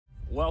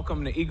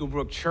Welcome to Eagle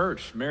Brook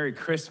Church. Merry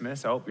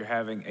Christmas. I hope you're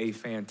having a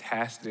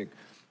fantastic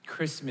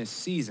Christmas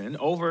season.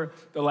 Over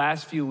the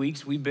last few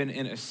weeks, we've been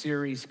in a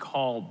series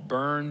called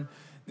Burn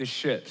the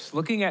Ships,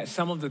 looking at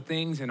some of the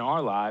things in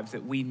our lives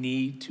that we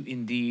need to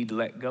indeed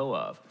let go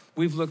of.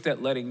 We've looked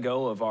at letting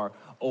go of our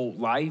old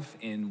life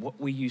and what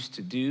we used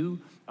to do.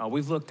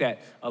 We've looked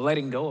at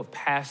letting go of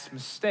past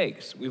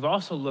mistakes. We've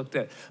also looked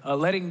at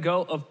letting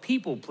go of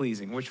people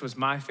pleasing, which was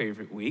my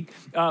favorite week.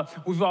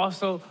 We've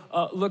also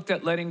looked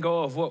at letting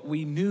go of what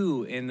we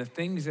knew and the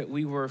things that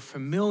we were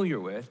familiar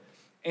with.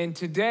 And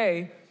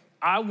today,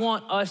 I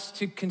want us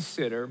to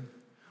consider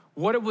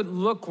what it would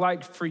look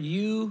like for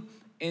you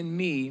and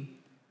me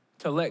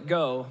to let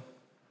go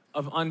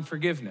of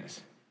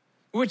unforgiveness,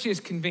 which is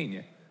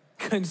convenient,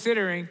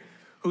 considering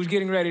who's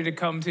getting ready to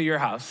come to your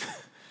house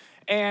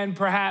and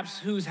perhaps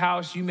whose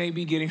house you may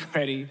be getting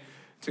ready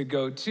to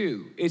go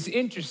to. It's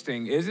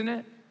interesting, isn't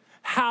it?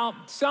 How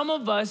some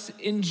of us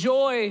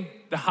enjoy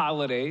the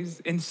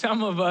holidays and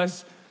some of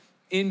us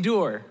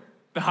endure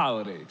the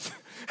holidays.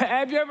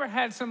 Have you ever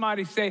had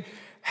somebody say,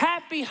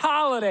 "Happy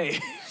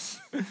holidays"?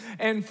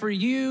 And for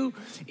you,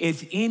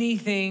 it's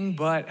anything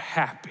but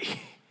happy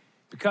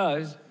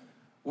because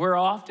we're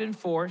often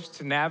forced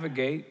to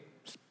navigate,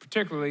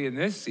 particularly in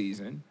this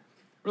season,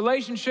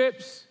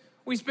 relationships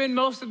we spend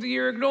most of the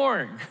year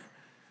ignoring.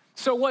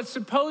 So what's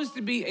supposed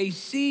to be a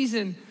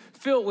season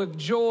filled with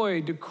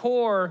joy,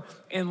 decor,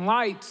 and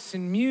lights,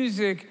 and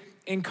music,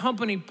 and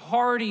company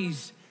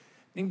parties,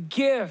 and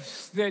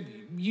gifts that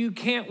you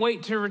can't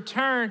wait to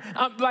return,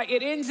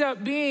 it ends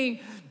up being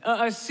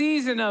a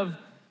season of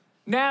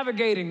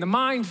navigating the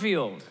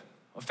minefield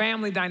of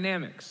family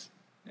dynamics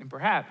and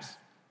perhaps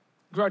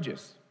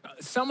grudges.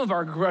 Some of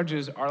our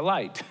grudges are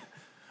light.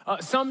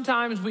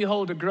 Sometimes we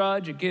hold a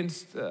grudge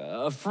against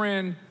a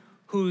friend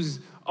who's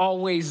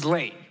always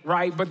late,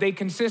 right? But they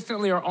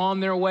consistently are on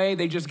their way.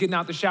 They just getting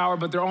out the shower,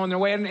 but they're on their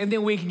way. And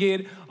then we can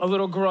get a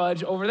little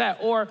grudge over that.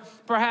 Or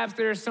perhaps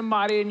there's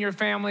somebody in your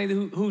family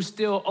who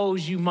still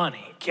owes you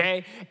money,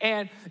 okay?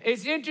 And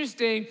it's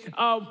interesting,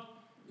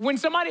 when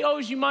somebody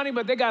owes you money,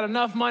 but they got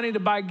enough money to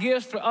buy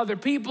gifts for other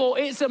people,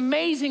 it's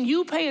amazing.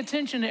 You pay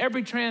attention to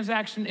every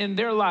transaction in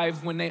their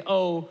life when they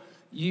owe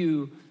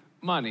you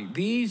money.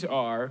 These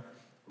are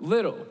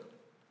little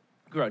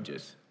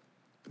grudges.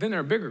 But then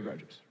there are bigger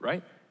grudges,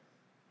 right?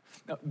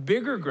 Now,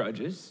 bigger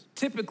grudges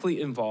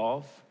typically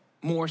involve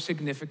more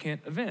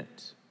significant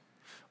events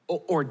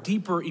or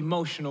deeper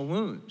emotional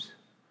wounds,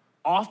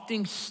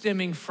 often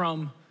stemming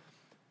from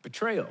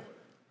betrayal,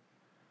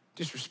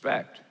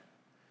 disrespect,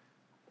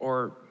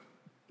 or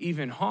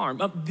even harm.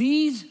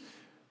 These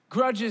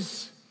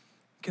grudges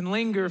can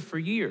linger for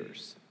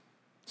years,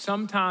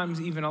 sometimes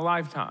even a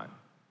lifetime,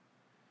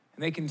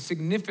 and they can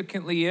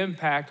significantly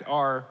impact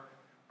our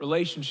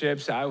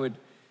relationships. I would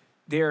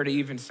dare to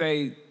even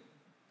say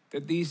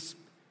that these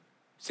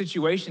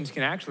situations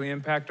can actually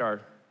impact our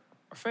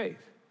faith.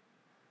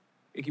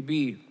 It could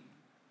be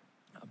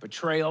a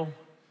betrayal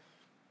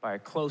by a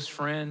close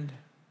friend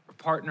or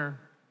partner.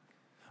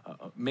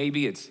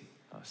 Maybe it's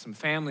some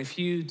family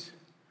feuds,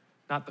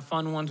 not the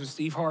fun ones with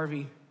Steve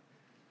Harvey.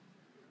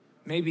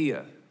 Maybe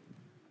a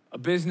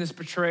business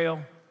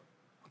betrayal,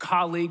 a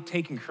colleague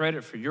taking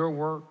credit for your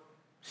work,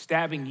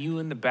 stabbing you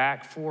in the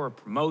back for a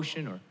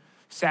promotion, or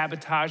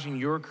sabotaging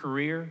your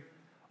career.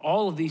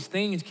 All of these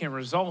things can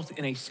result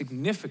in a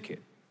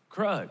significant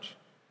grudge.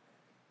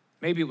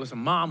 Maybe it was a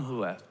mom who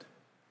left,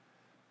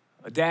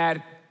 a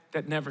dad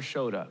that never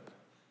showed up,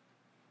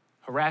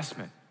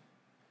 harassment,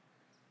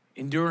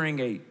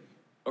 enduring a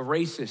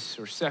racist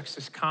or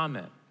sexist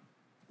comment,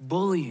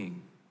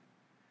 bullying,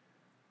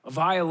 a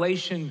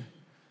violation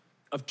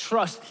of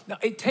trust. Now,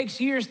 it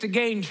takes years to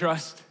gain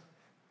trust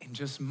and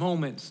just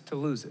moments to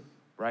lose it,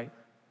 right?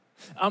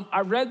 I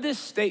read this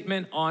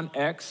statement on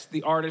X,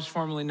 the artist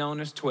formerly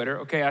known as Twitter.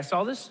 Okay, I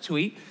saw this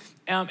tweet,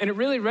 and it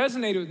really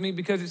resonated with me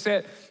because it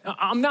said,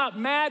 "I'm not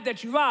mad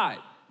that you lied.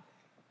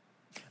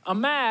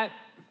 I'm mad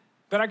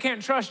that I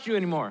can't trust you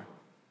anymore."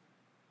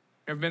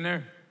 Ever been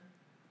there?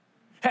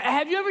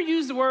 Have you ever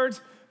used the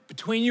words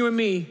 "between you and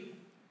me,"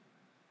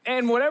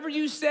 and whatever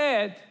you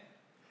said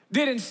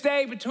didn't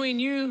stay between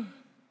you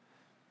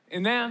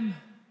and them?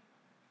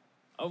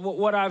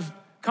 What I've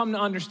come to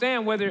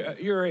understand, whether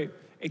you're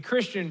a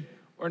Christian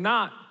or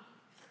not,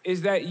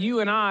 is that you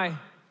and I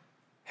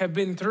have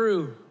been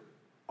through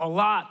a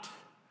lot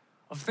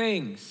of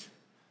things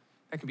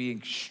that can be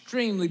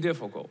extremely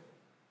difficult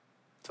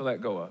to let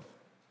go of.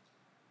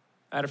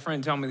 I had a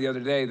friend tell me the other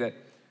day that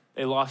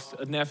they lost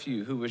a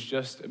nephew who was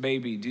just a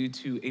baby due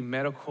to a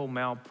medical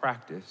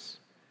malpractice.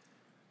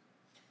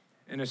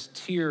 And as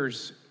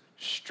tears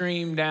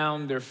streamed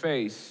down their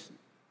face,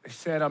 they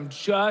said, "I'm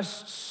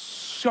just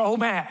so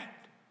mad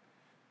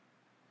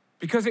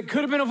because it could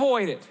have been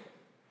avoided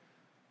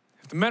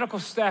if the medical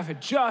staff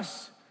had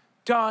just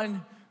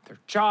done their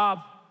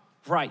job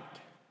right.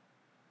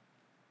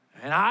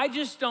 And I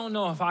just don't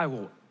know if I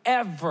will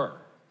ever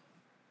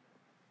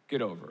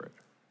get over it."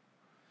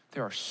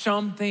 There are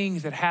some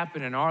things that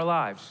happen in our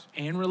lives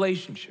and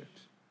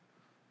relationships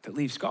that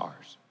leave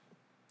scars.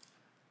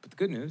 But the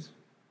good news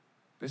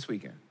this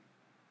weekend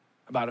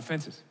about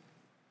offenses,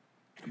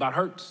 about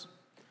hurts,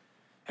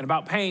 and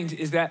about pains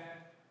is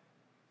that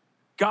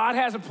God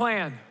has a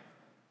plan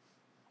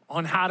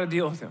on how to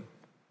deal with them.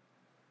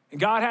 And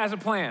God has a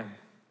plan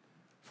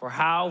for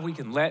how we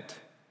can let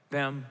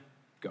them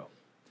go.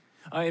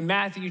 In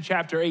Matthew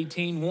chapter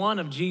 18, one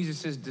of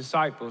Jesus'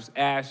 disciples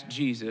asked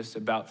Jesus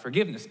about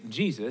forgiveness. And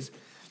Jesus,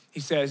 he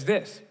says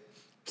this.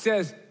 He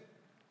says,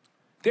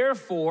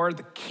 therefore,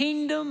 the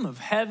kingdom of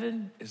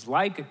heaven is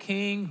like a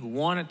king who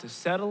wanted to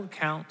settle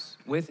accounts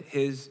with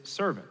his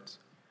servants.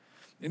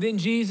 And then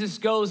Jesus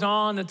goes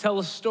on to tell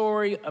a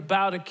story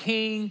about a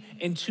king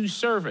and two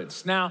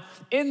servants. Now,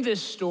 in this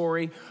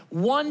story,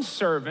 one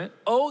servant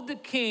owed the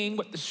king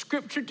what the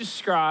scripture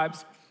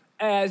describes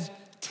as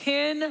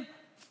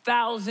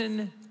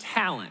 10,000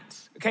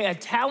 talents. Okay, a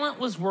talent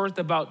was worth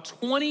about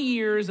 20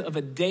 years of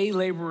a day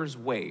laborer's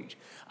wage.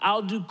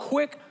 I'll do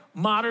quick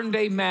modern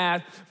day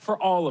math for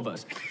all of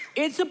us.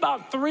 It's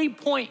about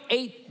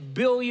 $3.8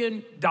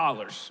 billion,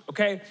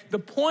 okay? The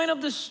point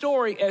of the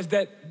story is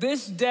that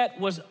this debt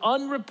was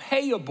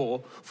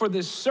unrepayable for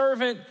this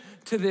servant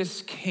to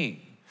this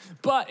king.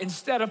 But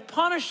instead of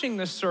punishing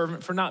the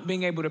servant for not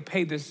being able to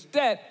pay this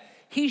debt,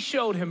 he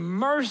showed him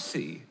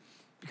mercy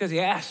because he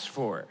asked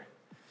for it.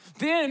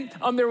 Then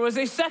there was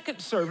a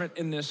second servant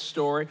in this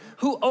story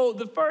who owed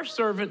the first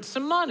servant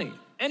some money.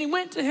 And he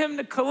went to him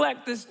to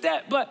collect this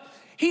debt, but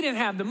he didn't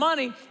have the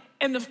money,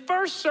 and the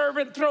first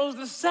servant throws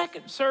the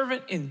second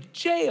servant in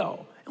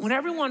jail. And when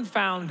everyone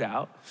found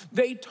out,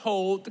 they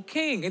told the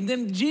king. And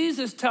then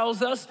Jesus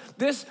tells us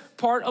this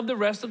part of the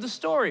rest of the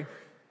story.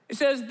 It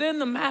says, then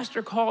the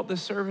master called the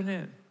servant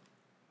in.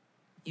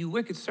 You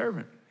wicked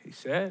servant, he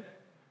said.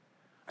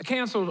 I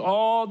canceled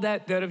all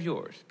that debt of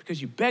yours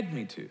because you begged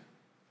me to.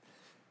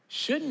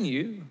 Shouldn't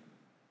you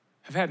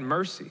have had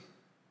mercy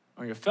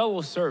on your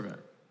fellow servant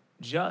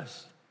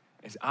just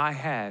as I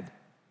had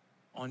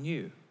on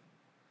you?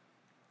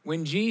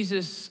 When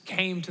Jesus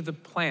came to the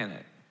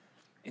planet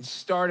and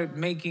started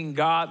making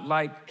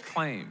God-like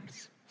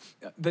claims,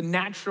 the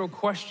natural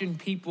question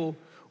people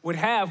would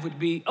have would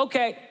be,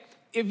 okay,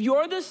 if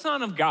you're the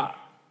Son of God,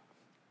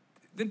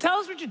 then tell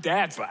us what your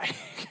dad's like.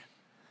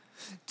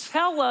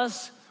 Tell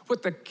us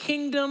what the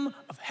kingdom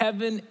of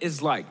heaven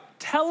is like.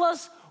 Tell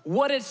us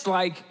what it's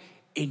like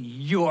in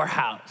your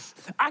house.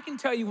 I can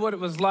tell you what it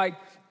was like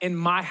in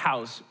my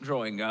house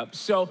growing up.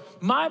 So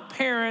my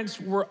parents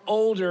were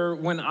older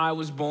when I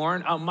was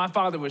born. My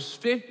father was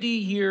 50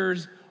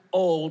 years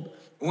old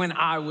when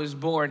I was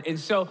born. And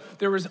so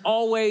there was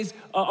always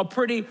a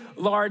pretty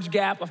large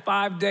gap, a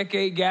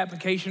 5-decade gap, in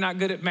case you're not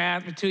good at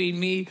math, between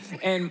me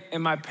and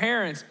my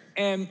parents.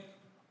 And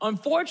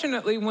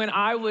unfortunately, when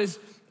I was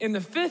in the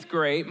 5th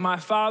grade, my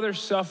father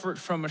suffered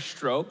from a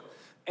stroke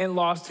and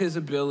lost his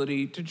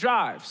ability to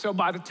drive. So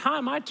by the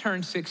time I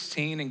turned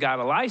 16 and got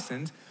a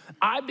license,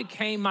 I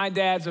became my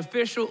dad's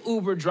official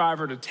Uber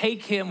driver to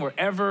take him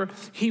wherever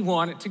he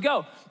wanted to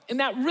go. And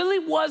that really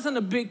wasn't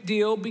a big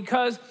deal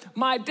because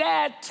my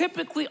dad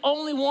typically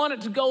only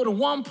wanted to go to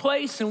one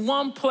place and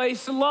one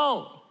place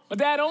alone. My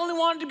dad only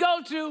wanted to go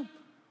to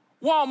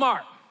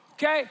Walmart,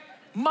 okay?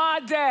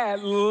 My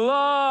dad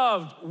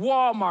loved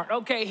Walmart,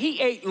 okay? He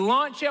ate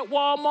lunch at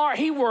Walmart.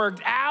 He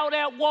worked out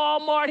at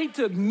Walmart. He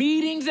took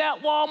meetings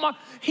at Walmart.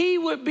 He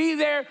would be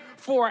there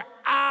for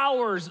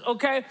hours,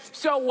 okay?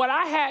 So what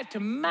I had to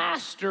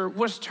master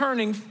was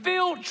turning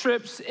field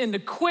trips into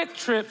quick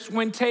trips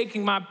when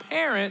taking my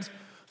parents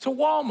to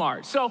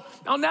Walmart. So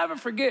I'll never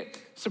forget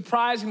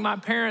surprising my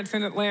parents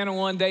in Atlanta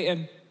one day,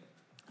 and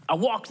I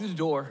walked through the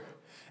door,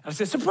 and I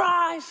said,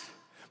 surprise!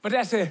 My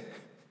dad said,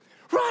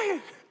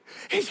 Ryan,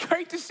 it's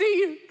great to see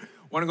you.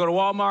 Want to go to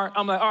Walmart?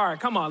 I'm like, all right,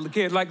 come on,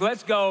 kid,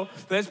 let's go.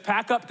 Let's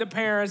pack up the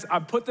parents. I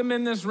put them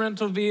in this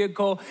rental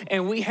vehicle,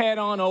 and we head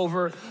on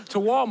over to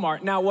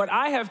Walmart. Now, what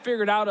I have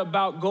figured out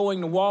about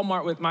going to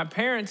Walmart with my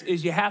parents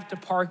is you have to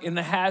park in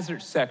the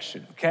hazard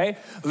section, okay?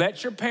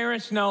 Let your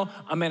parents know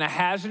I'm in a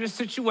hazardous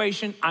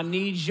situation. I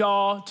need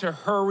y'all to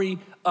hurry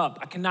up.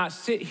 I cannot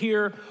sit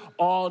here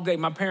all day.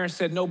 My parents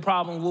said, no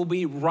problem, we'll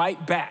be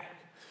right back.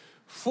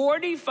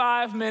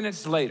 45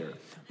 minutes later,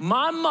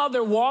 my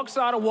mother walks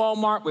out of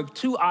Walmart with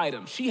 2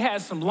 items. She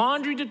has some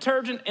laundry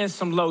detergent and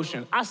some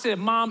lotion. I said,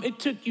 Mom, it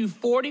took you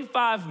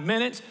 45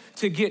 minutes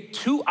to get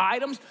 2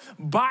 items?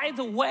 By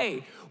the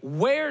way,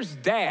 where's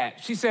Dad?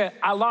 She said,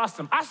 I lost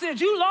him. I said,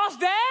 you lost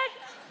Dad?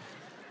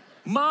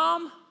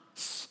 Mom,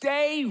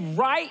 stay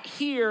right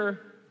here.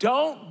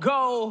 Don't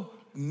go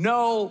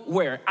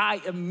nowhere. I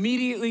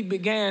immediately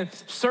began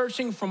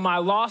searching for my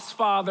lost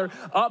father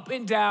up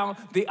and down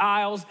the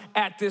aisles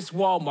at this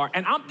Walmart.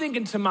 And I'm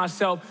thinking to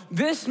myself,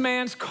 this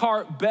man's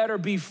cart better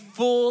be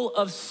full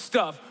of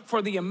stuff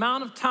for the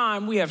amount of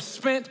time we have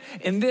spent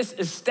in this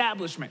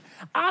establishment.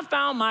 I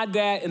found my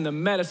dad in the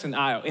medicine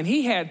aisle, and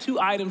he had 2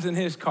 items in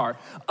his cart,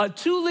 a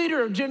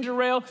 2-liter of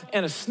ginger ale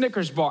and a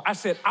Snickers bar. I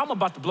said, I'm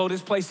about to blow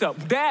this place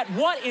up. Dad,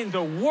 what in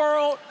the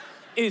world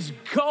is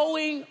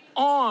going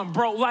on,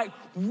 bro? Like,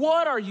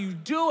 what are you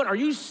doing? Are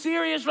you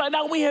serious right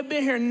now? We have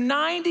been here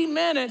 90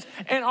 minutes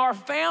and our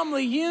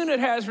family unit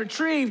has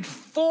retrieved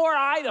 4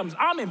 items.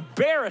 I'm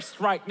embarrassed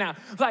right now.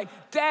 Like,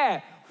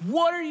 Dad,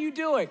 what are you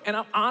doing? And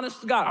I'm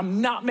honest to God,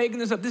 I'm not making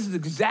this up. This is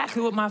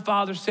exactly what my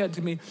father said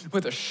to me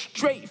with a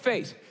straight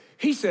face.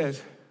 He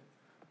says,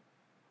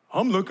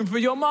 I'm looking for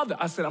your mother.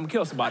 I said, I'm gonna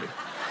kill somebody.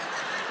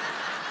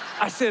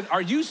 I said,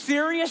 are you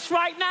serious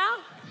right now?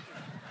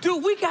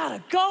 Dude, we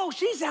gotta go.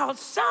 She's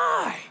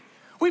outside.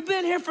 We've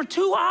been here for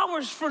 2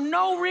 hours for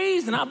no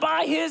reason. I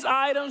buy his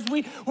items.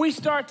 We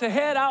start to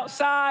head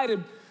outside,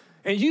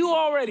 and you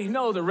already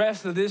know the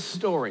rest of this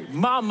story.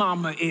 My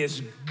mama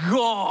is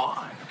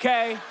gone,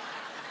 okay?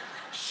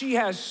 She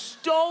has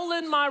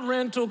stolen my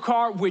rental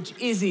car, which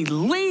is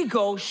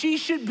illegal. She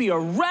should be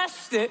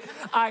arrested.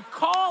 I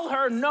call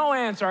her, no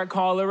answer. I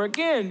call her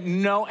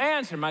again, no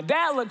answer. My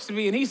dad looks at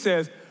me and he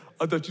says,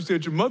 I thought you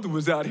said your mother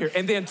was out here.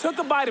 And then took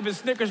a bite of his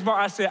Snickers bar.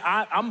 I said,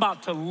 I'm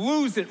about to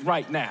lose it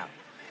right now.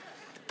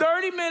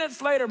 30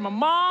 minutes later, my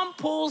mom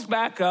pulls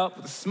back up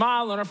with a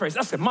smile on her face.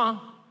 I said, Mom,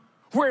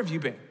 where have you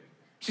been?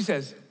 She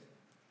says,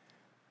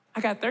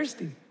 I got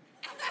thirsty.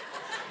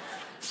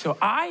 So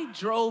I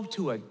drove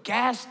to a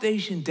gas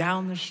station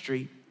down the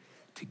street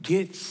to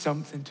get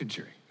something to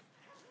drink.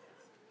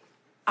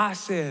 I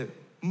said,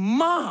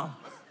 Mom,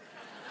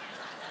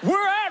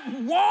 we're at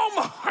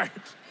Walmart.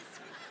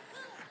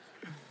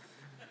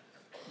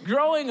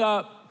 Growing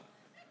up,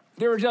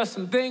 there were just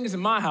some things in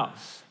my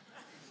house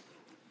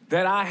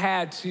that I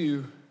had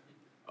to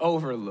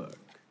overlook.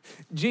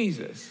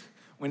 Jesus,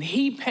 when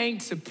he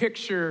paints a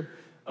picture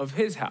of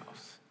his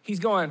house, he's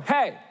going,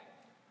 hey,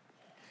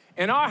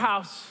 in our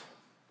house,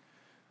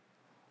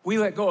 we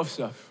let go of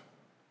stuff.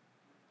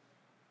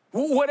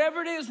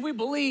 Whatever it is we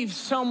believe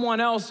someone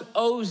else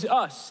owes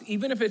us,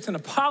 even if it's an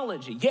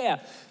apology, yeah,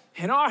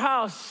 in our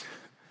house,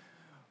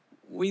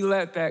 we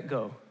let that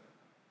go.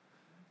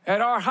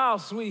 At our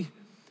house, we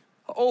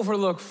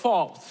overlook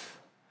fault.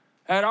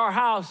 At our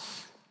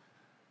house,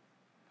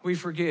 we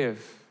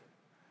forgive.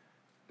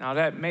 Now,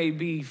 that may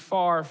be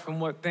far from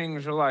what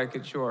things are like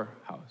at your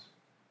house.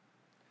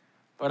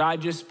 But I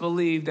just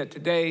believe that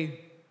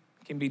today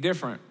can be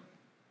different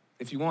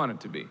if you want it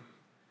to be.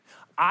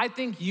 I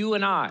think you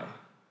and I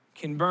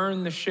can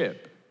burn the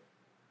ship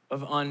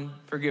of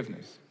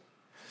unforgiveness.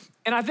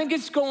 And I think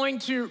it's going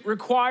to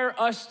require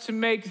us to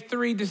make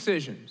 3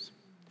 decisions.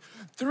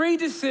 3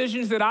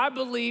 decisions that I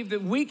believe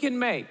that we can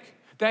make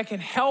that can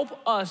help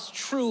us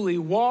truly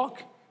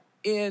walk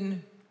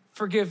in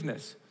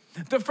forgiveness.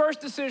 The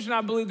first decision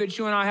I believe that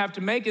you and I have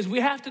to make is we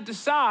have to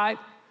decide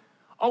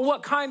on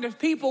what kind of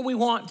people we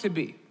want to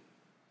be.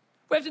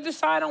 We have to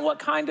decide on what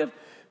kind of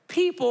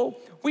people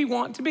we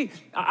want to be.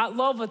 I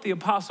love what the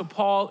Apostle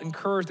Paul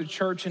encouraged the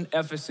church in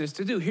Ephesus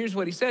to do. Here's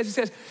what he says. He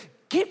says,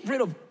 get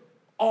rid of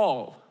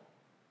all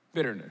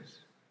bitterness,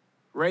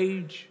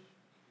 rage,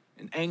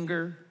 and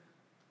anger,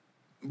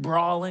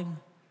 brawling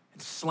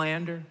and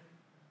slander,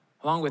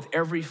 along with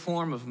every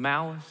form of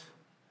malice.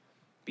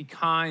 Be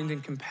kind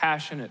and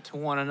compassionate to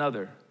one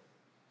another,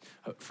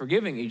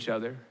 forgiving each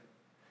other,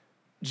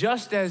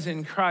 just as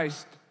in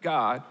Christ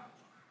God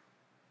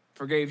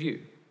forgave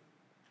you.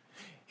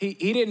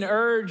 He didn't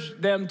urge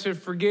them to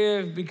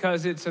forgive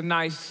because it's a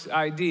nice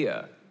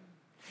idea.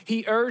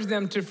 He urged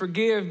them to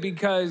forgive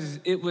because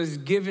it was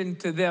given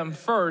to them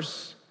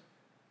first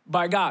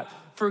by God.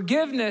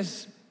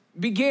 Forgiveness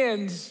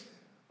begins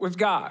with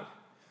God.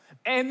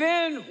 And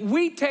then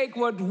we take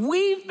what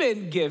we've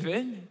been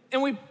given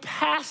and we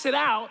pass it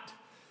out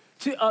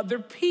to other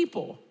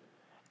people.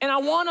 And I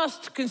want us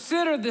to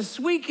consider this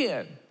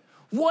weekend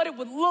what it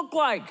would look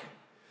like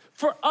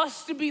for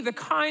us to be the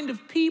kind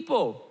of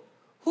people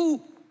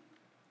who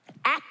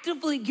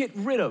actively get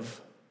rid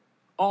of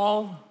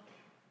all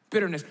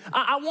bitterness.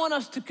 I want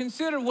us to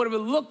consider what it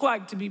would look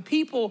like to be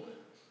people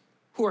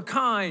who are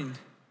kind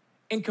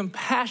and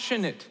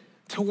compassionate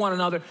to one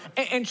another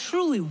and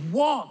truly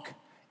walk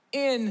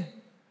in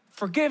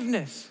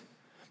forgiveness.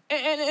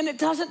 And it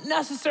doesn't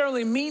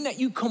necessarily mean that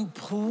you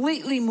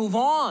completely move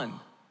on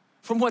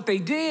from what they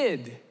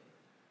did,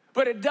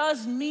 but it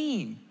does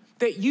mean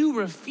that you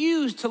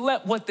refuse to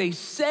let what they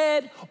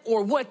said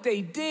or what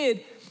they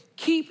did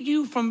keep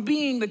you from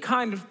being the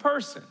kind of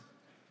person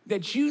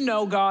that you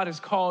know God has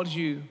called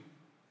you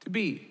to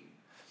be.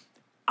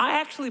 I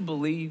actually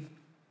believe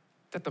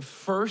that the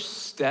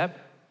first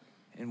step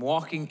in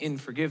walking in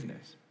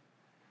forgiveness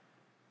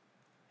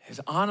is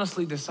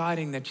honestly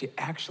deciding that you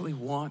actually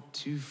want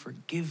to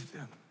forgive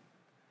them.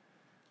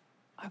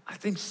 I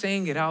think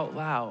saying it out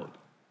loud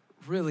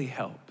really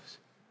helps.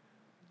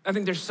 I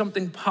think there's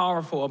something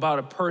powerful about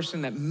a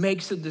person that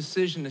makes a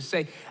decision to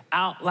say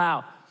out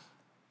loud,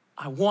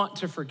 I want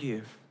to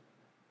forgive.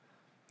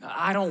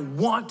 I don't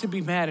want to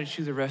be mad at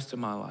you the rest of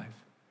my life.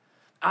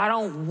 I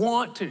don't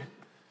want to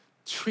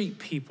treat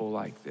people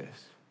like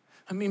this.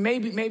 I mean,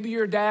 maybe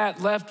your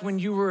dad left when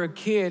you were a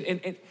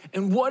kid,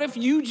 and what if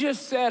you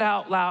just said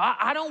out loud,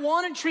 I don't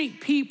want to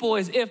treat people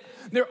as if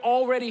they're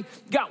already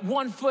got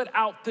one foot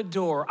out the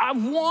door. I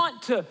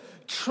want to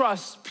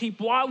trust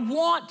people. I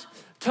want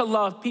to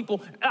love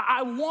people.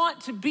 I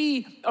want to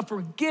be a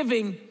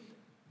forgiving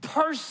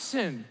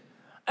person.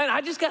 And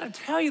I just got to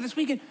tell you this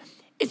weekend,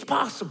 it's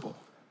possible.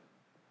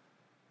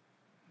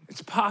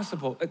 It's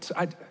possible.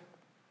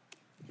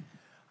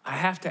 I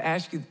have to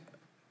ask you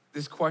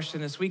this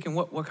question this weekend.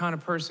 What kind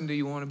of person do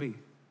you want to be?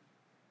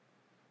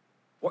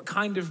 What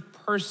kind of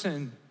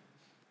person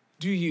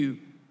do you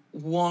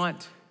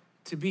want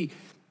to be?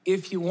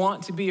 If you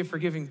want to be a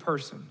forgiving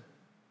person,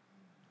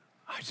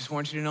 I just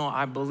want you to know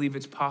I believe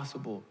it's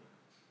possible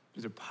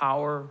through the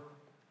power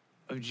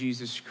of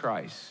Jesus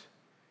Christ.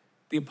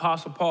 The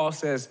Apostle Paul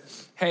says,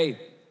 hey,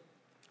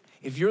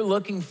 if you're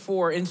looking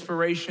for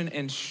inspiration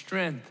and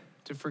strength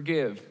to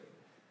forgive,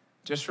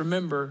 just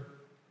remember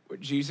what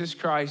Jesus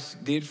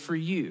Christ did for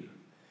you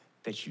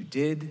that you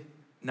did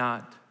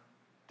not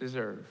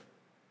deserve.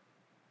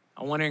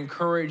 I want to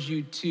encourage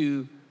you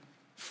to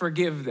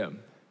forgive them,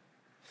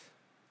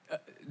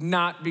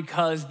 not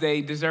because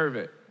they deserve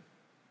it.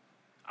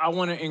 I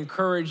want to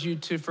encourage you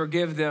to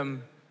forgive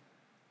them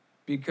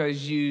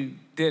because you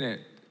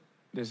didn't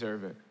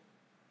deserve it.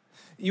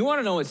 You want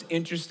to know what's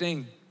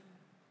interesting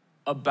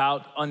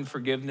about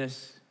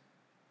unforgiveness?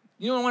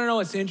 You want to know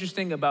what's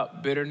interesting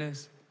about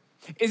bitterness?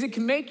 Is it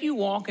can make you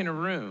walk in a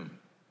room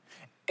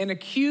and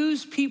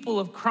accuse people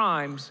of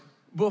crimes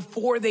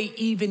before they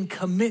even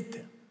commit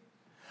them.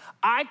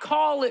 I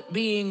call it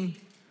being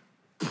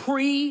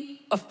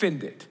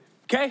pre-offended,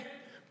 okay?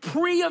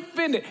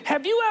 Pre-offended.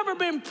 Have you ever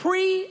been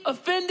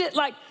pre-offended?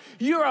 Like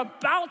you're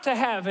about to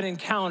have an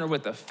encounter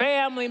with a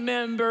family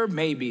member,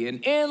 maybe an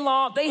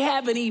in-law. They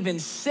haven't even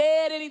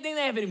said anything.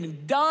 They haven't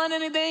even done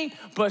anything,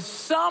 but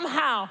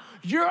somehow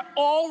you're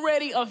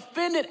already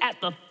offended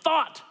at the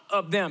thought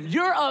of them.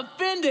 You're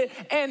offended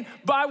and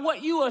by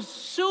what you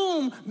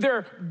assume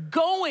they're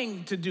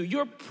going to do.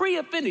 You're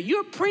pre-offended.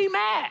 You're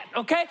pre-mad,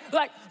 okay?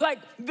 Like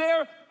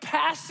their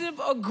passive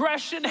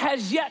aggression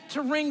has yet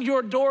to ring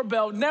your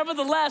doorbell.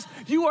 Nevertheless,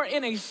 you are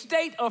in a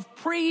state of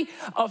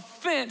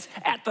pre-offense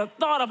at the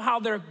thought of how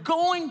they're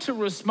going to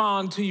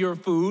respond to your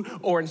food,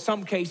 or in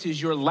some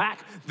cases, your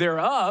lack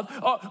thereof.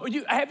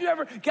 Have you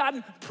ever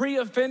gotten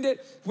pre-offended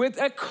with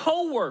a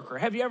coworker?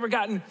 Have you ever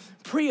gotten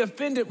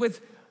pre-offended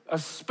with a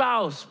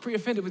spouse,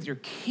 pre-offended with your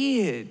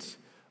kids,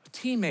 a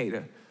teammate,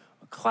 a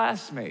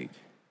classmate?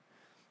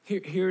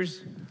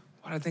 Here's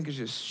what I think is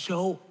just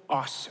so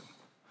awesome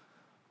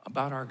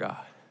about our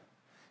God.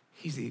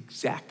 He's the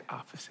exact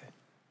opposite.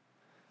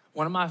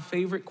 One of my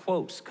favorite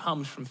quotes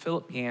comes from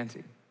Philip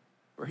Yancey,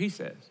 where he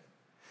says,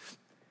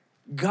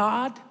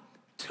 God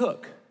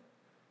took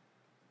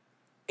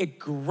a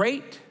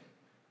great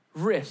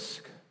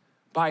risk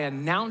by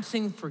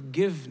announcing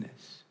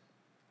forgiveness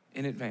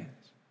in advance.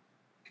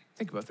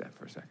 Think about that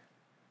for a second.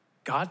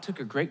 God took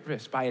a great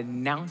risk by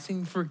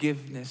announcing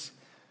forgiveness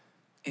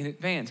in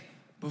advance.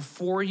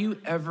 Before you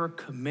ever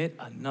commit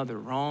another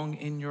wrong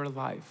in your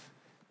life,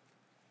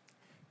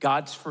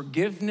 God's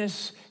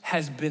forgiveness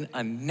has been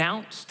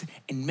announced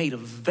and made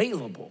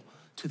available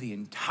to the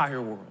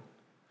entire world.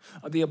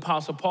 The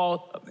Apostle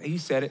Paul, he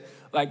said it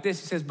like this.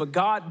 He says, but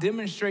God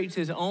demonstrates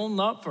his own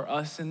love for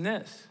us in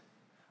this.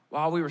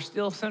 While we were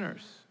still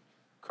sinners,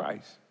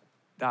 Christ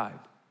died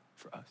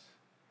for us.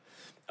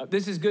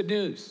 This is good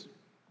news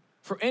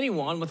for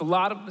anyone with a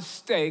lot of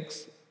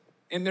mistakes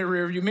in their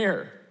rearview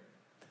mirror.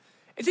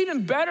 It's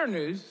even better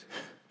news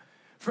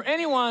for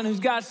anyone who's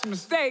got some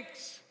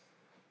mistakes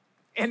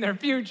in their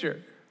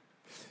future.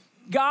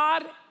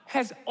 God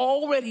has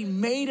already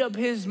made up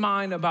his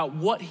mind about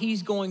what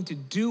he's going to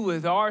do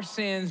with our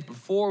sins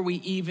before we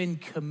even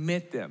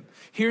commit them.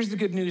 Here's the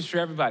good news for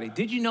everybody.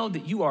 Did you know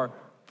that you are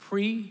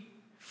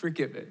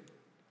pre-forgiven?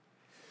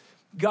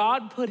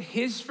 God put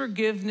his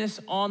forgiveness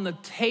on the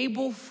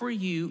table for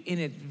you in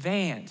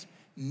advance,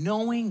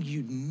 knowing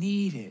you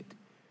need it.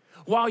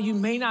 While you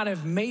may not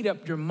have made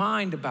up your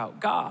mind about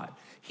God,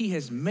 he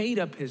has made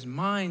up his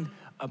mind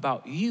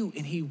about you,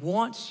 and he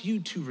wants you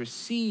to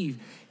receive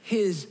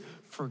his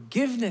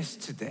forgiveness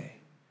today.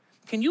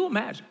 Can you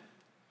imagine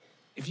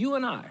if you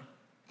and I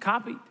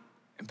copied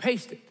and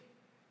pasted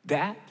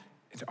that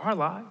into our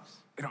lives,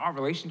 in our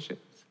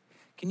relationships?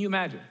 Can you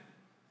imagine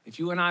if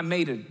you and I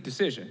made a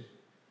decision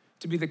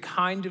to be the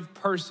kind of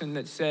person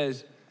that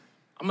says,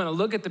 I'm gonna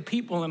look at the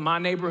people in my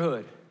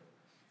neighborhood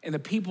and the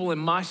people in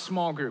my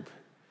small group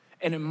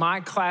and in my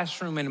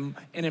classroom and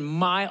in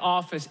my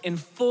office and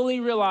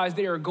fully realize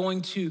they are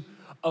going to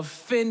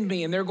offend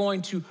me and they're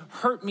going to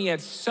hurt me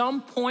at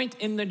some point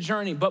in the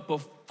journey. But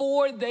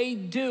before they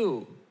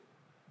do,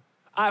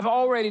 I've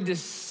already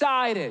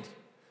decided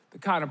the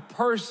kind of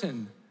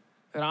person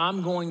that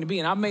I'm going to be.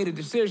 And I've made a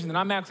decision that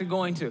I'm actually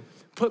going to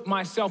put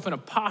myself in a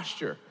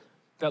posture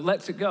that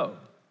lets it go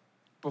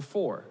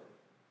before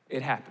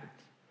it happens.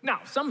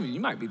 Now, some of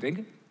you might be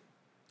thinking,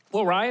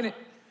 well, Ryan,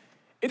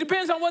 it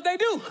depends on what they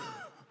do.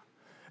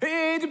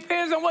 It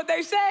depends on what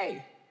they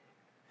say.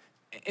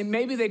 And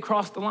maybe they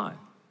crossed the line.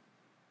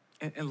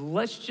 And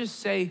let's just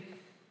say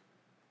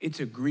it's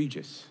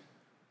egregious.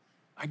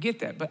 I get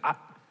that, but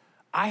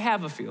I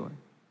have a feeling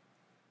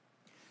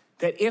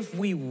that if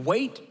we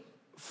wait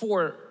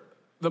for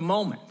the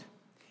moment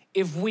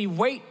if we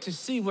wait to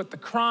see what the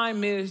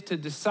crime is to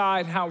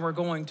decide how we're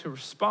going to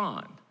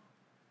respond,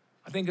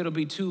 I think it'll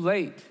be too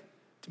late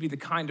to be the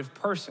kind of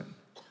person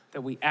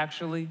that we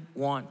actually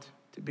want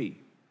to be.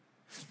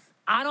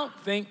 I don't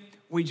think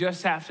we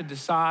just have to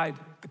decide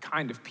the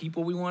kind of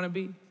people we want to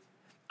be.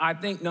 I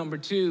think, number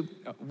two,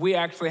 we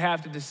actually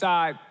have to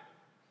decide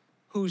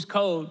whose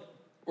code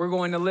we're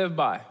going to live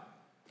by.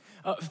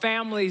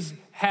 Families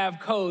have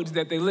codes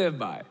that they live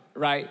by,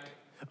 right?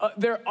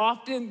 They're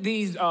often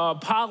these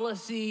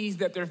policies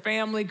that their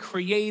family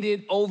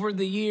created over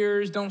the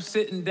years. Don't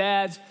sit in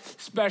dad's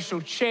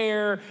special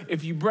chair.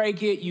 If you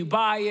break it, you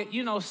buy it.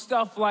 You know,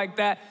 stuff like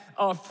that.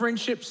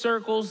 Friendship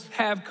circles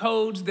have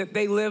codes that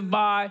they live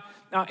by.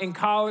 In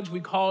college, we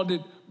called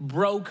it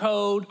bro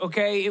code,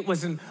 okay? It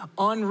was an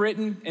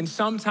unwritten and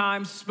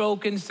sometimes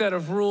spoken set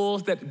of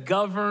rules that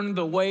govern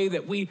the way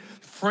that we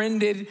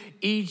friended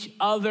each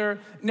other.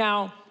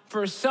 Now,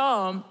 for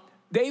some,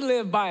 they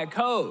live by a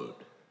code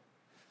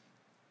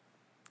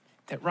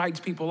that writes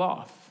people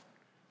off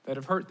that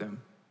have hurt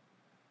them,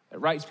 that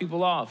writes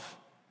people off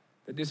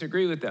that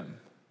disagree with them.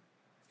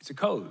 It's a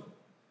code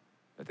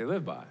that they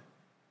live by.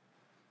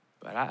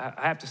 But I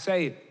have to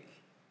say,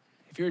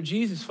 if you're a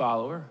Jesus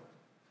follower,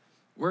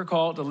 we're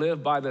called to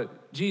live by the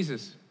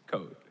Jesus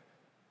code,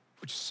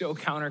 which is so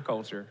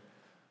counterculture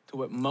to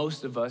what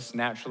most of us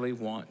naturally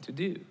want to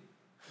do.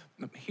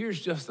 Here's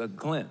just a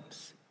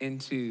glimpse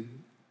into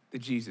the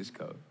Jesus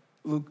code.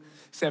 Luke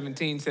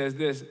 17 says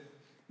this,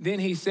 "Then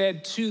he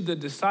said to the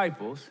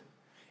disciples,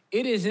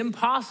 'It is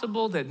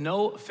impossible that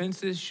no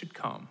offenses should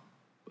come,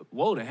 but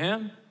woe to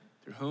him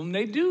through whom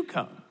they do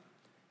come.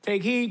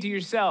 Take heed to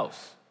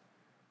yourselves.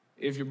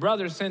 If your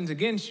brother sins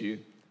against you,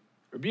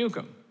 rebuke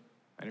him.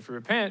 And if he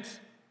repents,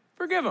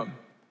 forgive him.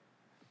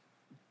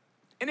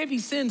 And if he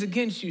sins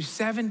against you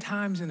 7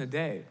 times in a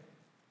day,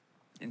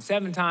 and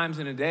 7 times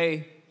in a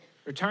day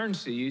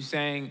returns to you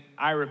saying,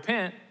 I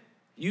repent,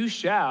 you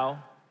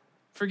shall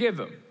forgive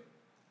him.'"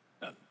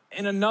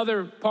 In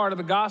another part of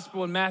the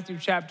gospel in Matthew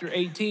chapter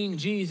 18,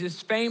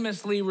 Jesus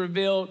famously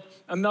revealed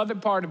another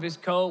part of his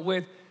code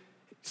with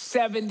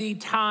 70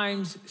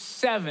 times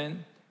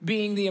 7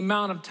 being the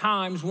amount of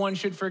times one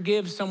should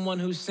forgive someone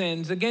who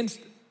sins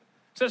against them.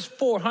 So that's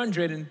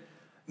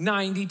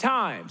 490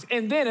 times.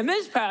 And then in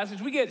this passage,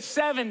 we get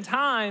 7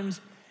 times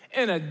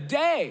in a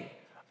day.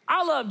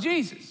 I love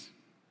Jesus,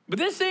 but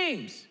this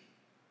seems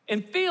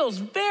and feels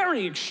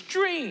very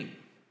extreme.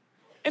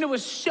 And it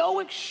was so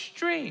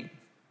extreme.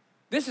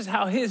 This is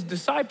how his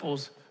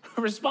disciples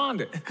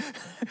responded.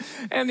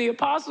 And the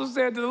apostles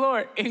said to the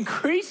Lord,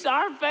 "Increase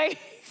our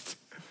faith."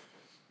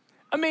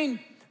 I mean,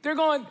 they're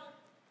going,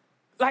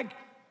 like,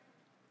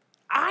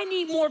 I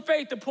need more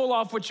faith to pull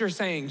off what you're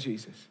saying,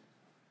 Jesus.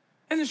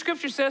 And the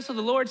scripture says, so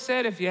the Lord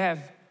said, if you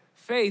have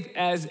faith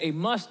as a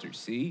mustard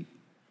seed,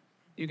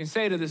 you can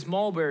say to this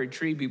mulberry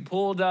tree, be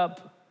pulled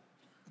up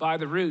by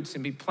the roots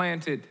and be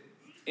planted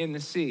in the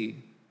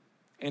sea,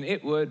 and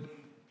it would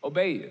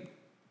obey you.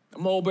 A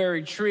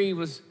mulberry tree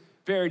was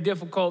very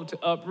difficult to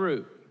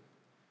uproot.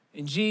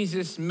 And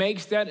Jesus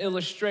makes that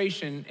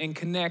illustration and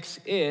connects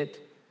it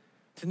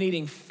to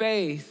needing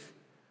faith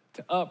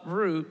to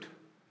uproot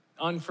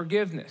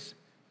unforgiveness.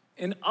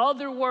 In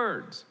other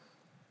words,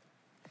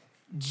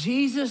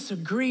 Jesus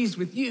agrees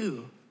with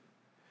you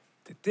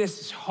that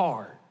this is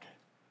hard.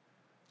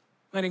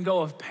 Letting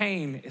go of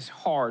pain is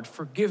hard.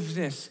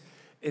 Forgiveness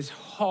is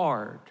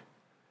hard.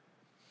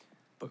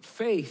 But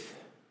faith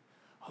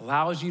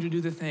allows you to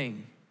do the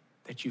thing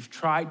that you've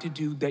tried to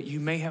do that you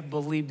may have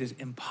believed is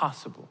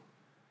impossible.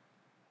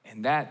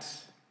 And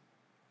that's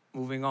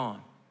moving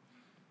on.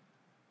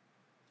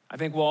 I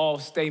think we'll all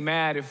stay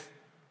mad if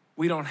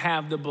we don't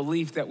have the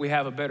belief that we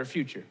have a better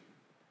future.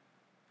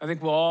 I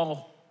think we'll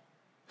all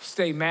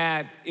stay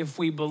mad if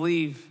we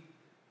believe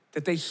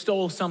that they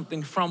stole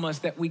something from us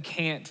that we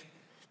can't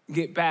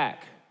get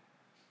back.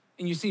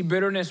 And you see,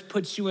 bitterness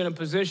puts you in a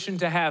position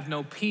to have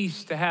no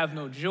peace, to have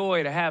no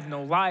joy, to have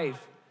no life.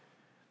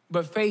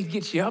 But faith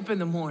gets you up in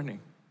the morning,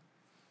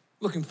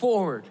 looking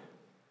forward.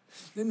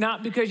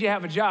 Not because you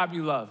have a job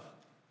you love,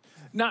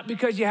 not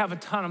because you have a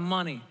ton of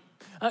money,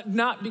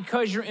 not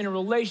because you're in a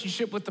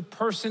relationship with the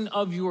person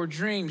of your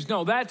dreams.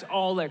 No, that's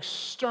all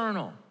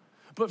external.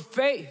 But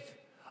faith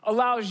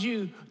allows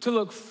you to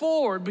look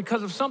forward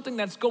because of something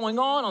that's going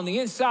on the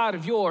inside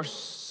of your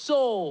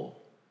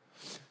soul.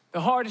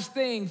 The hardest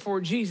thing for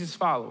a Jesus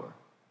follower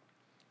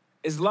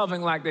is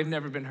loving like they've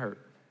never been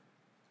hurt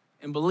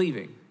and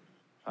believing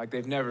like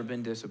they've never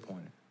been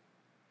disappointed.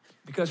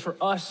 Because for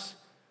us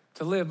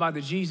to live by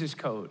the Jesus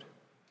code,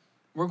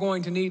 we're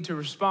going to need to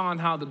respond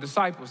how the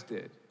disciples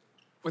did,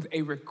 with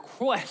a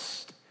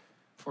request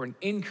for an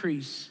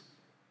increase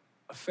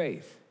of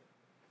faith.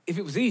 If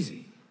it was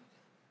easy,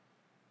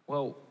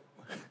 well,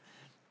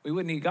 we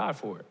wouldn't need God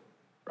for it,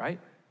 right?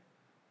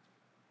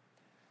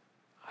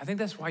 I think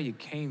that's why you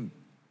came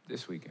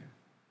this weekend.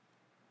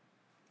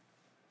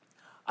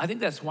 I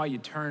think that's why you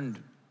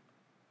turned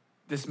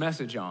this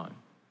message on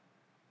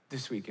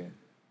this weekend.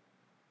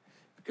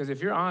 Because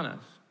if you're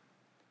honest,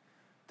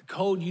 the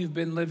code you've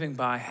been living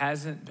by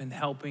hasn't been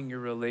helping your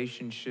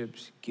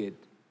relationships get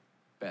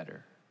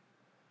better.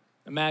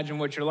 Imagine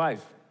what your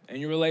life and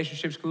your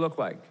relationships could look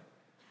like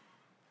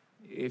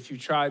if you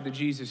tried the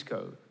Jesus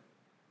code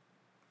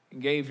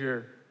and gave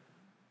your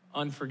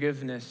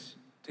unforgiveness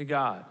to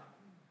God.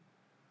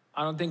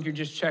 I don't think you're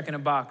just checking a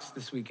box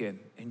this weekend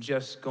and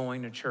just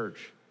going to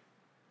church.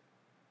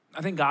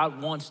 I think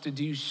God wants to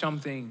do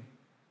something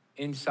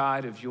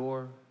inside of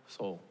your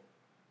soul.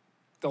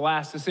 The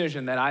last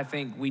decision that I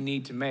think we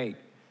need to make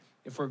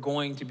if we're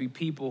going to be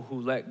people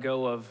who let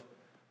go of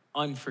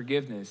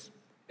unforgiveness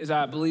is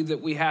I believe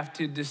that we have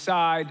to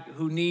decide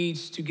who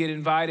needs to get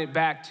invited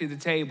back to the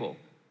table.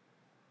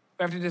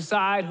 We have to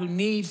decide who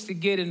needs to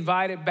get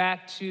invited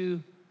back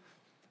to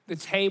the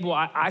table.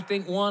 I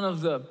think one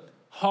of the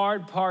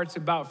hard parts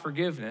about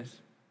forgiveness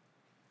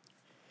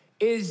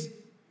is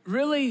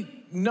really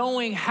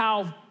knowing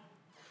how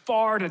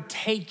far to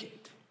take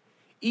it,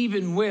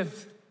 even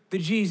with the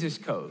Jesus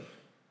code.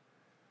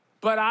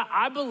 But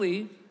I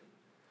believe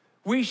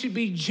we should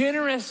be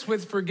generous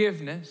with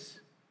forgiveness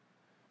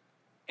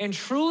and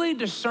truly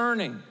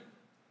discerning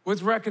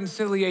with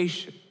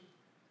reconciliation.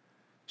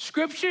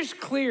 Scripture's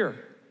clear.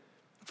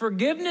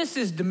 Forgiveness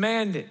is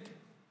demanded.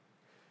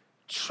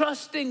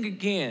 Trusting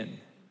again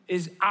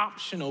is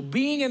optional.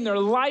 Being in their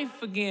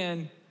life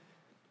again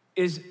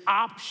is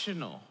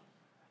optional.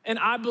 And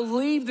I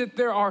believe that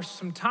there are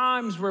some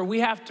times where we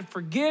have to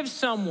forgive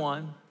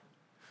someone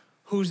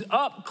who's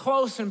up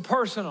close and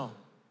personal.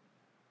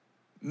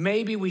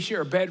 Maybe we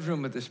share a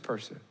bedroom with this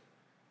person.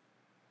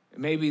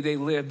 Maybe they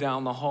live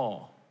down the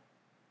hall.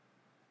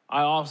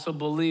 I also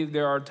believe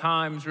there are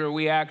times where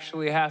we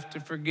actually have to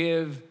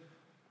forgive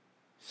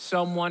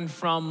someone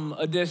from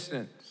a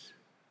distance,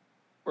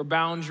 where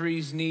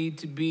boundaries need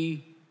to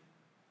be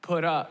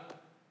put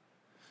up.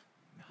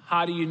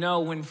 How do you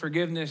know when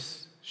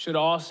forgiveness should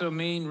also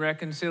mean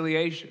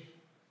reconciliation?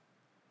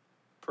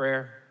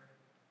 Prayer.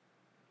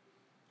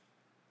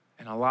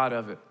 And a lot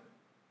of it.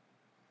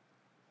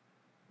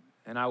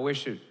 And I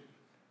wish it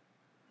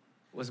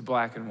was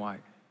black and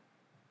white.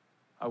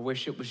 I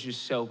wish it was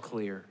just so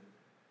clear.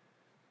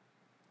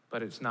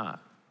 But it's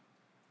not.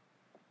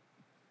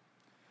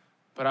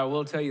 But I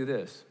will tell you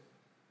this.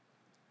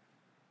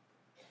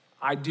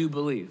 I do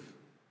believe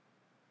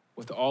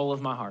with all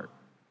of my heart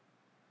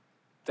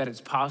that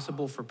it's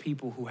possible for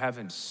people who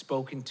haven't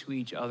spoken to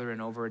each other in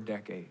over a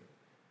decade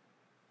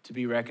to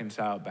be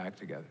reconciled back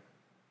together.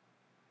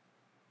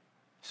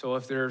 So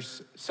if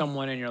there's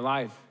someone in your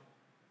life,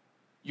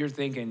 you're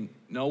thinking,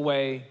 no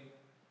way,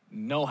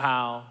 no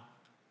how,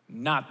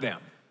 not them.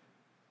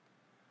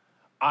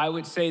 I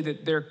would say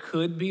that there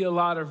could be a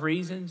lot of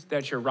reasons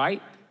that you're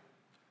right.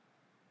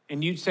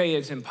 And you'd say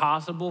it's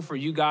impossible for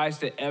you guys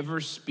to ever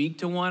speak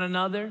to one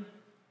another.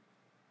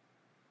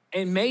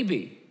 And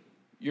maybe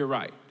you're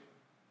right.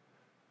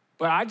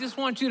 But I just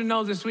want you to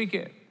know this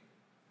weekend,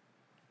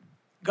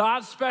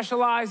 God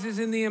specializes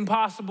in the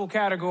impossible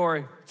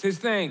category. It's his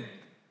thing.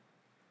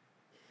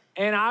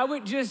 And I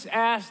would just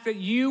ask that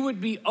you would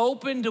be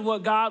open to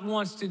what God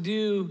wants to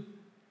do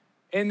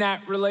in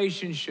that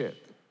relationship.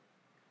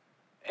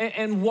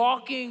 And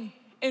walking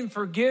in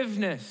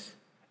forgiveness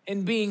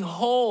and being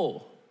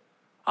whole,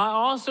 I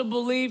also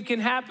believe can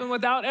happen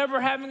without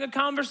ever having a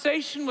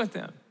conversation with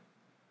them.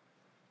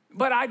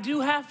 But I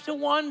do have to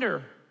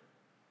wonder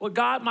what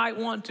God might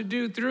want to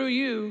do through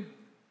you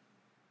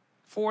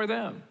for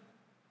them.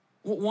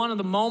 One of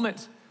the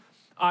moments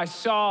I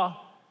saw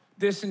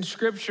this in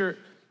Scripture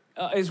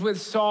is with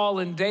Saul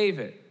and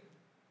David.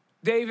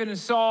 David and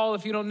Saul,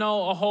 if you don't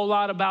know a whole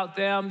lot about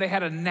them, they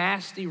had a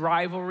nasty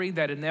rivalry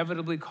that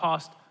inevitably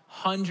cost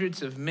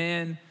hundreds of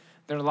men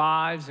their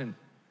lives. And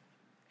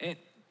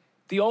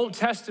the Old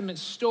Testament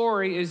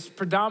story is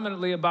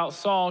predominantly about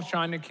Saul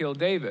trying to kill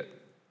David.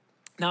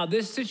 Now,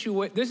 this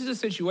is a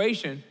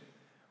situation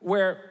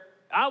where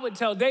I would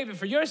tell David,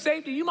 for your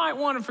safety, you might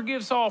want to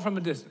forgive Saul from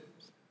a distance.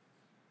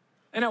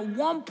 And at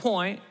one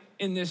point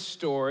in this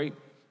story,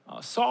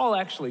 Saul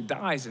actually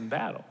dies in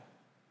battle.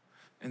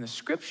 In the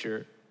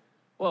Scripture,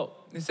 well,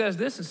 it says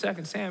this in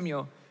 2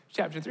 Samuel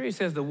chapter 3. It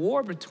says, the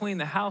war between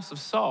the house of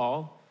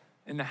Saul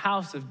and the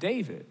house of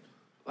David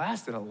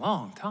lasted a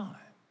long time.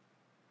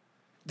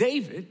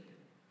 David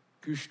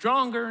grew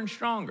stronger and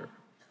stronger,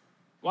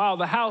 while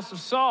the house of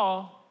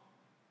Saul,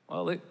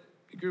 well, it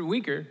grew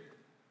weaker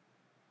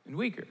and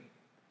weaker.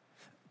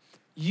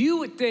 You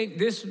would think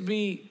this would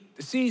be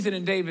the season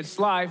in David's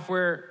life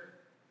where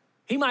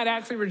he might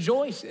actually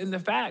rejoice in the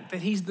fact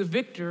that he's the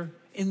victor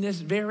in this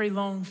very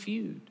long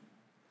feud.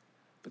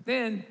 But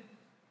then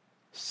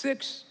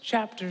 6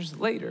 chapters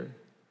later,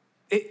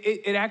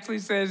 it actually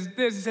says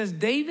this. It says,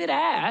 David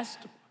asked,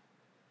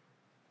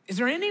 is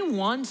there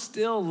anyone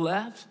still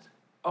left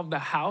of the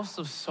house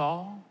of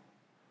Saul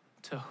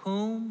to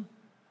whom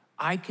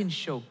I can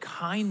show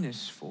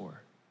kindness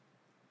for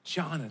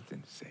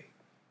Jonathan's sake?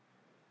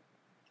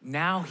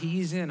 Now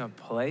he's in a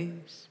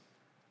place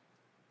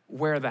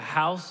where the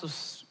house of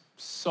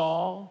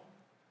Saul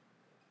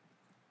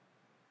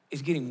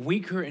is getting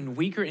weaker and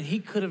weaker, and he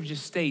could have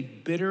just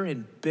stayed bitter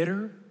and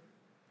bitter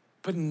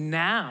But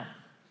now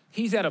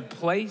he's at a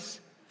place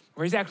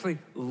where he's actually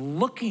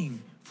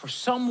looking for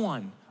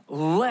someone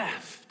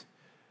left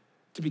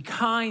to be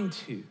kind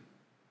to.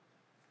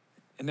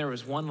 And there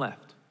was one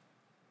left.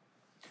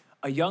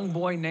 A young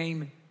boy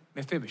named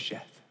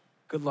Mephibosheth.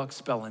 Good luck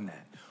spelling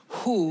that.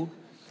 Who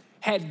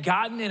had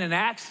gotten in an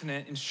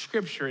accident in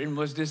Scripture and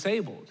was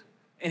disabled.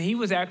 And he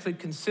was actually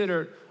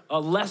considered a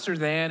lesser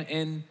than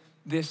in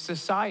this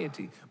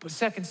society. But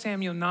 2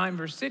 Samuel 9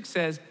 verse 6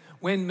 says,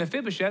 when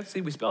Mephibosheth,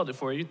 see, we spelled it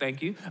for you,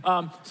 thank you,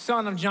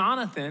 son of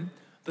Jonathan,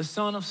 the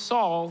son of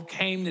Saul,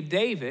 came to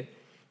David,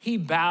 he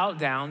bowed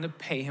down to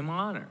pay him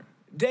honor.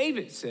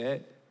 David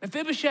said,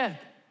 Mephibosheth,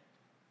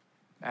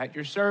 at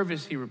your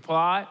service, he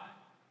replied.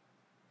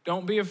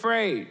 Don't be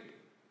afraid,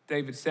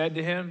 David said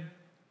to him,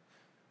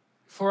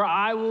 for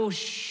I will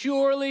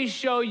surely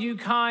show you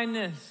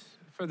kindness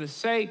for the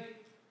sake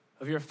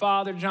of your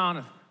father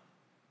Jonathan.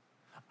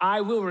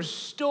 I will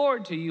restore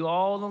to you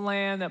all the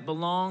land that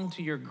belonged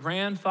to your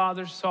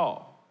grandfather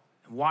Saul.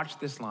 And watch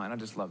this line, I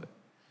just love it.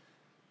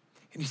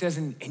 And he says,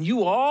 and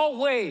you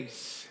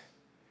always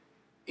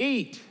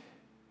eat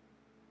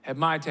at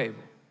my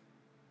table.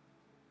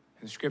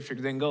 And the scripture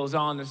then goes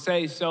on to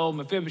say, so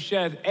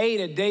Mephibosheth ate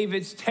at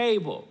David's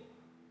table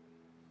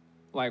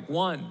like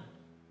one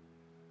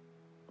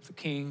of the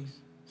king's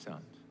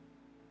sons.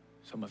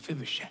 So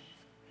Mephibosheth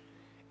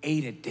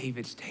ate at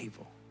David's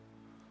table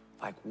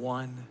like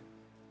one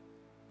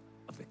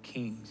of the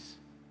king's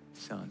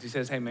sons. He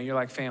says, hey man, you're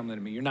like family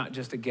to me. You're not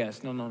just a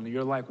guest. No,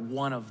 you're like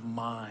one of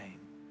mine.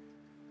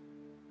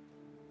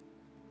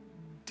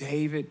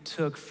 David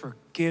took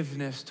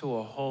forgiveness to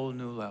a whole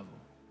new level.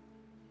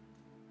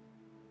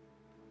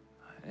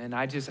 And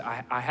I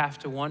have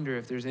to wonder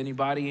if there's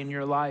anybody in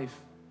your life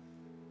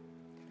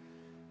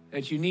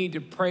that you need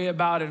to pray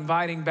about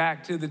inviting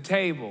back to the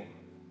table.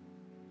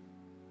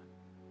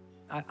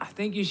 I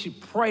think you should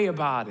pray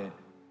about it.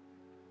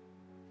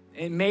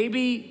 And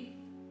maybe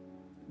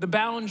the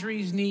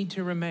boundaries need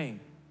to remain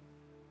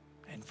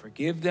and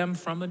forgive them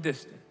from a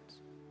distance.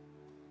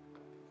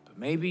 But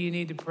maybe you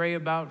need to pray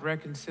about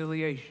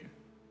reconciliation.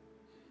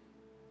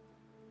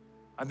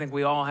 I think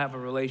we all have a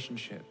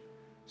relationship,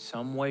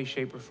 some way,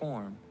 shape, or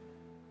form,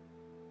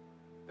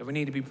 that we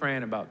need to be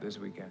praying about this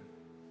weekend.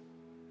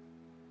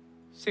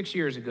 6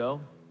 years ago,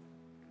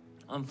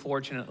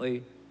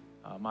 unfortunately,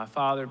 my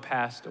father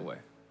passed away.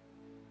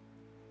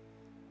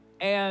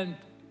 And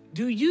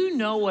do you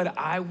know what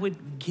I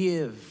would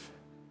give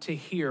to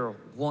hear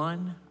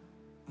one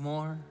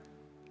more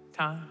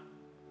time?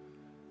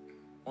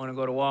 Want to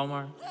go to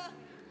Walmart?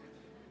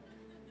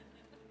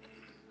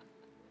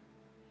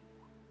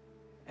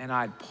 And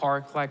I'd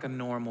park like a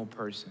normal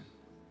person.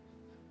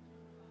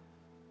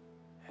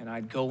 And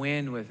I'd go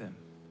in with him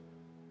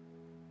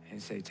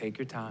and say, take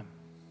your time.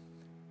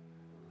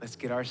 Let's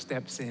get our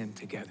steps in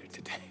together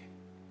today.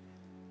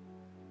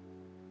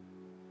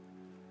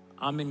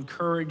 I'm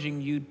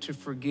encouraging you to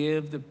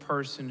forgive the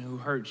person who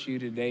hurts you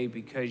today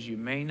because you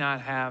may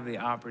not have the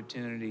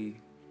opportunity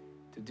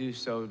to do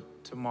so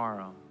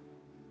tomorrow.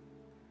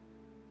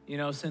 You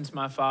know, since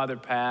my father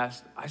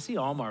passed, I see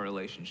all my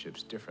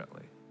relationships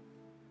differently.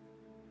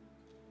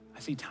 I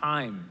see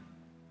time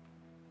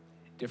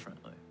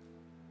differently.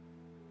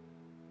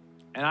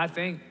 And I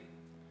think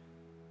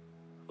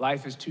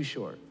life is too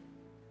short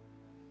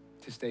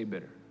to stay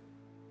bitter.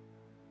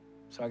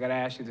 So I gotta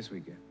ask you this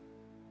weekend,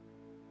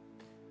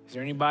 is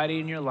there anybody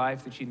in your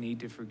life that you need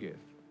to forgive?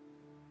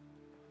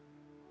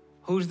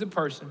 Who's the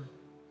person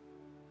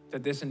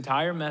that this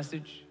entire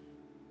message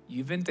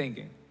you've been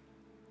thinking,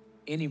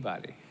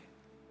 anybody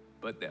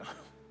but them?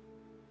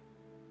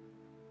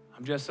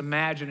 I'm just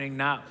imagining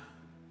not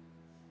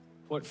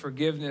what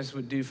forgiveness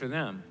would do for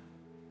them.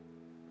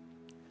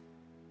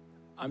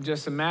 I'm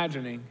just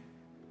imagining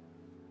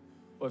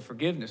what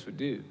forgiveness would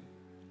do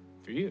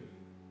for you.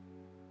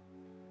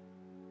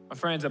 My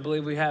friends, I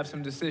believe we have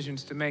some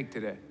decisions to make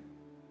today.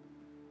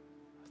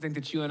 I think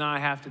that you and I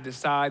have to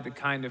decide the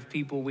kind of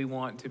people we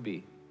want to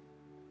be,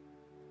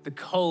 the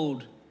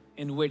code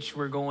in which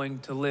we're going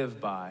to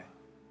live by,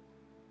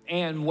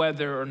 and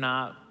whether or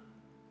not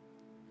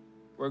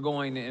we're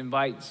going to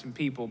invite some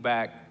people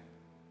back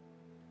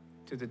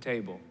to the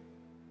table.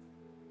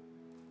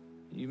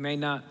 You may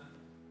not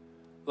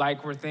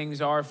like where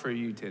things are for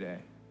you today.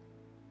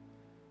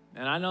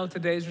 And I know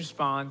today's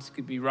response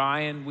could be,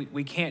 Ryan,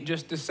 we can't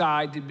just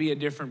decide to be a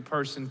different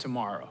person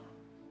tomorrow.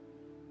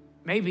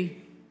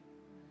 Maybe.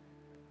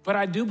 But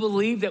I do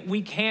believe that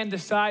we can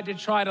decide to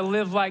try to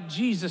live like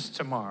Jesus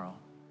tomorrow.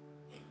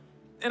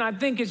 And I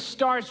think it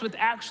starts with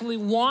actually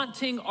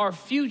wanting our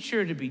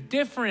future to be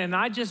different. And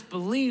I just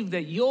believe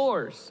that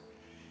yours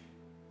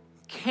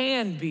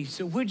can be.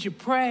 So would you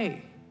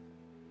pray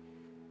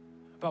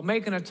about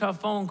making a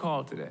tough phone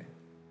call today?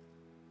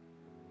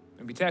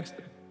 Maybe text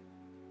them,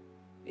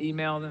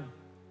 email them,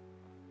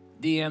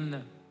 DM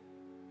them.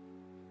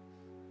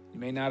 You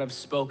may not have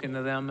spoken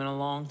to them in a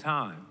long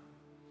time.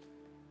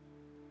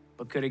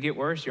 But could it get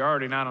worse? You're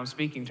already not on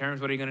speaking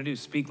terms. What are you going to do?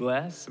 Speak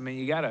less? I mean,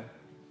 you got to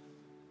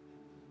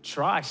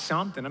try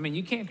something. I mean,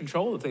 you can't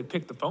control if they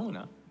pick the phone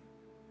up.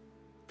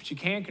 but you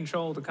can't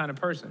control the kind of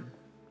person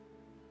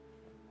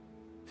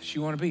that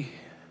you want to be.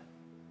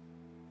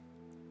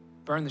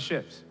 Burn the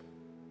ships.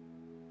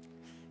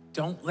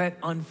 Don't let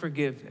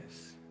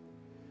unforgiveness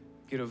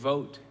get a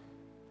vote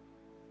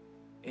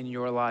in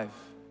your life.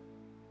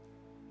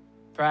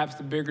 Perhaps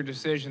the bigger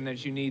decision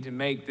that you need to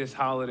make this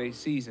holiday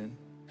season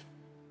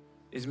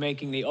is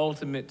making the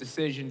ultimate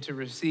decision to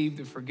receive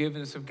the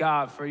forgiveness of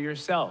God for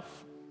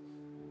yourself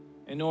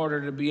in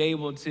order to be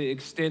able to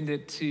extend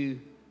it to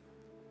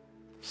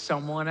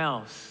someone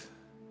else.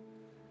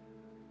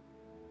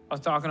 I was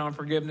talking on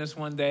forgiveness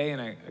one day,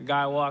 and a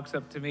guy walks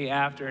up to me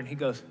after, and he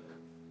goes,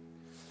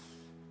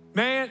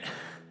 "Man,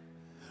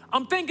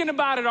 I'm thinking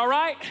about it, all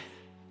right?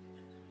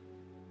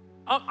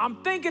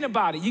 I'm thinking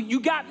about it. You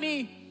got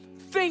me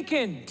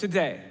thinking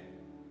today.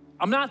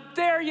 I'm not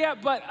there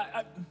yet, but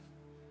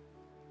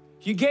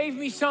you gave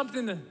me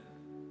something to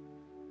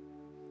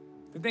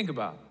think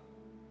about."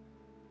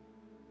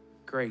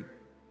 Great.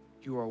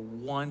 You are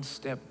one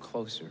step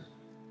closer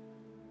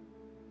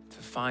to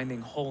finding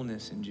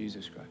wholeness in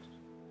Jesus Christ.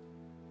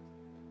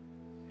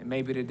 And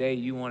maybe today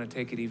you want to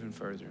take it even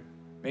further.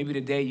 Maybe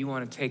today you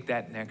want to take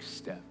that next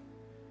step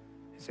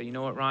and say, "You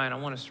know what, Ryan, I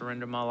want to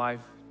surrender my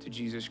life to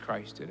Jesus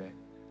Christ today."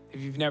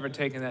 If you've never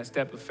taken that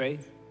step of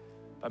faith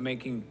by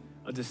making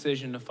a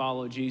decision to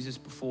follow Jesus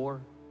before,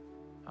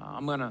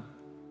 I'm going to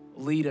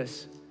lead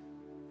us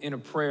in a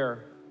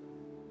prayer.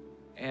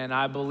 And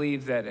I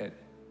believe that at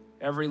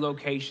every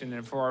location,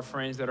 and for our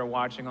friends that are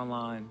watching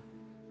online,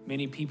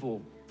 many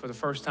people for the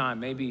first time,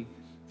 maybe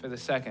for the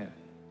second,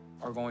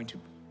 are going to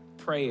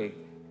pray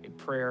a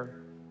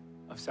prayer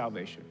of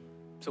salvation.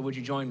 So would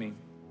you join me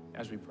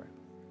as we pray?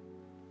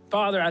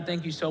 Father, I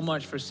thank you so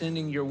much for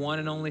sending your one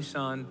and only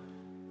Son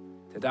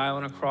to die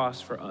on a cross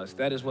for us.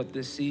 That is what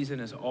this season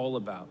is all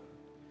about.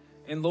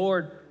 And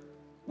Lord,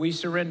 we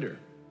surrender.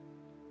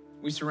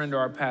 We surrender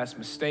our past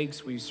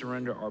mistakes. We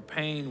surrender our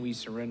pain. We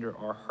surrender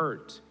our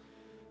hurt,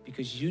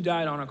 because you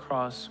died on a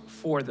cross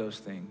for those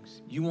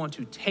things. You want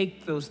to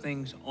take those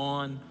things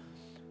on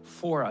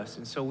for us.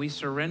 And so we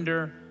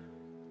surrender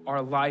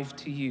our life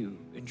to you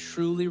and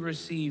truly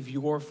receive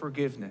your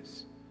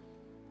forgiveness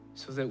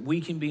so that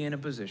we can be in a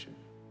position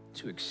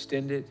to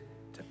extend it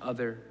to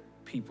other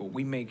people.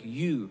 We make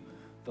you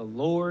the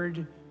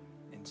Lord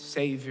and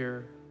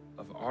Savior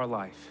of our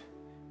life.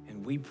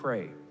 And we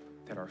pray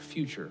that our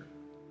future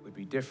would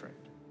be different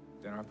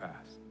than our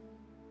past.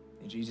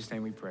 In Jesus'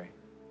 name we pray.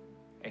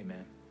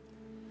 Amen.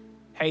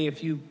 Hey,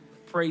 if you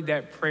prayed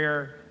that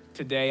prayer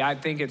today, I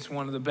think it's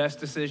one of the best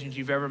decisions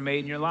you've ever made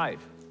in your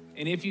life.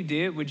 And if you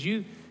did, would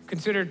you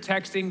consider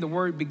texting the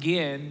word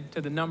begin to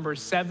the number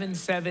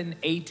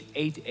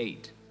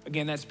 77888.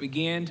 Again, that's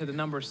begin to the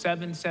number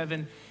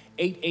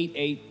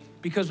 77888,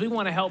 because we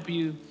want to help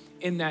you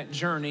in that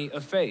journey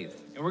of faith.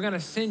 And we're going to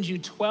send you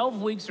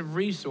 12 weeks of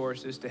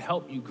resources to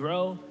help you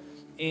grow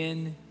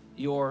in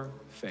your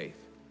faith.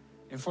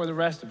 And for the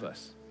rest of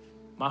us,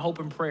 my hope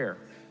and prayer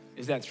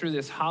is that through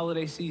this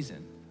holiday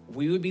season,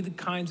 we would be the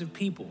kinds of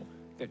people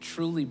that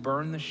truly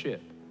burn the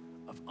ship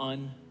of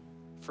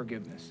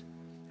unforgiveness.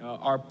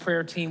 Our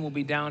prayer team will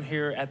be down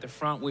here at the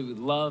front. We would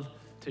love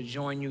to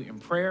join you in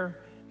prayer,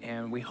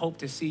 and we hope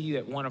to see you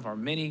at one of our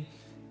many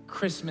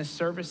Christmas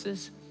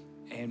services.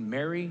 And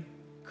Merry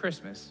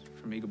Christmas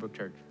from Eagle Brook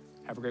Church.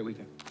 Have a great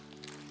weekend.